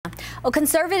Well,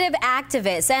 conservative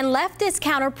activists and leftist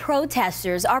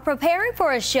counter-protesters are preparing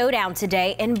for a showdown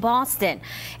today in Boston.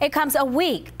 It comes a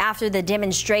week after the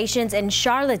demonstrations in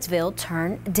Charlottesville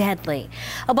turned deadly.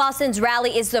 Boston's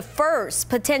rally is the first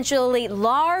potentially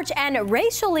large and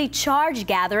racially charged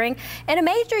gathering in a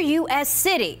major U.S.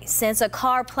 city since a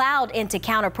car plowed into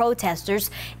counter-protesters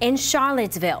in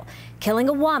Charlottesville, killing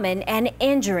a woman and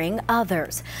injuring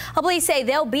others. Police say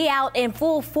they'll be out in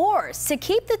full force to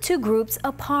keep the two groups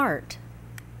apart.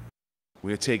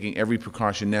 We're taking every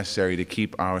precaution necessary to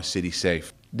keep our city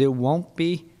safe. There won't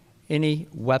be any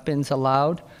weapons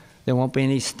allowed. There won't be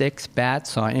any sticks,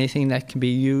 bats, or anything that can be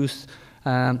used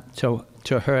to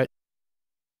hurt.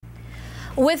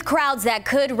 With crowds that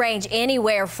could range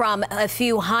anywhere from a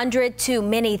few hundred to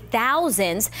many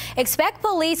thousands, expect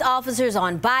police officers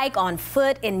on bike, on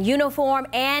foot, in uniform,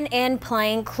 and in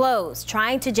plain clothes,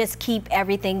 trying to just keep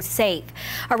everything safe.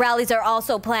 Our rallies are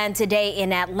also planned today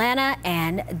in Atlanta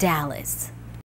and Dallas.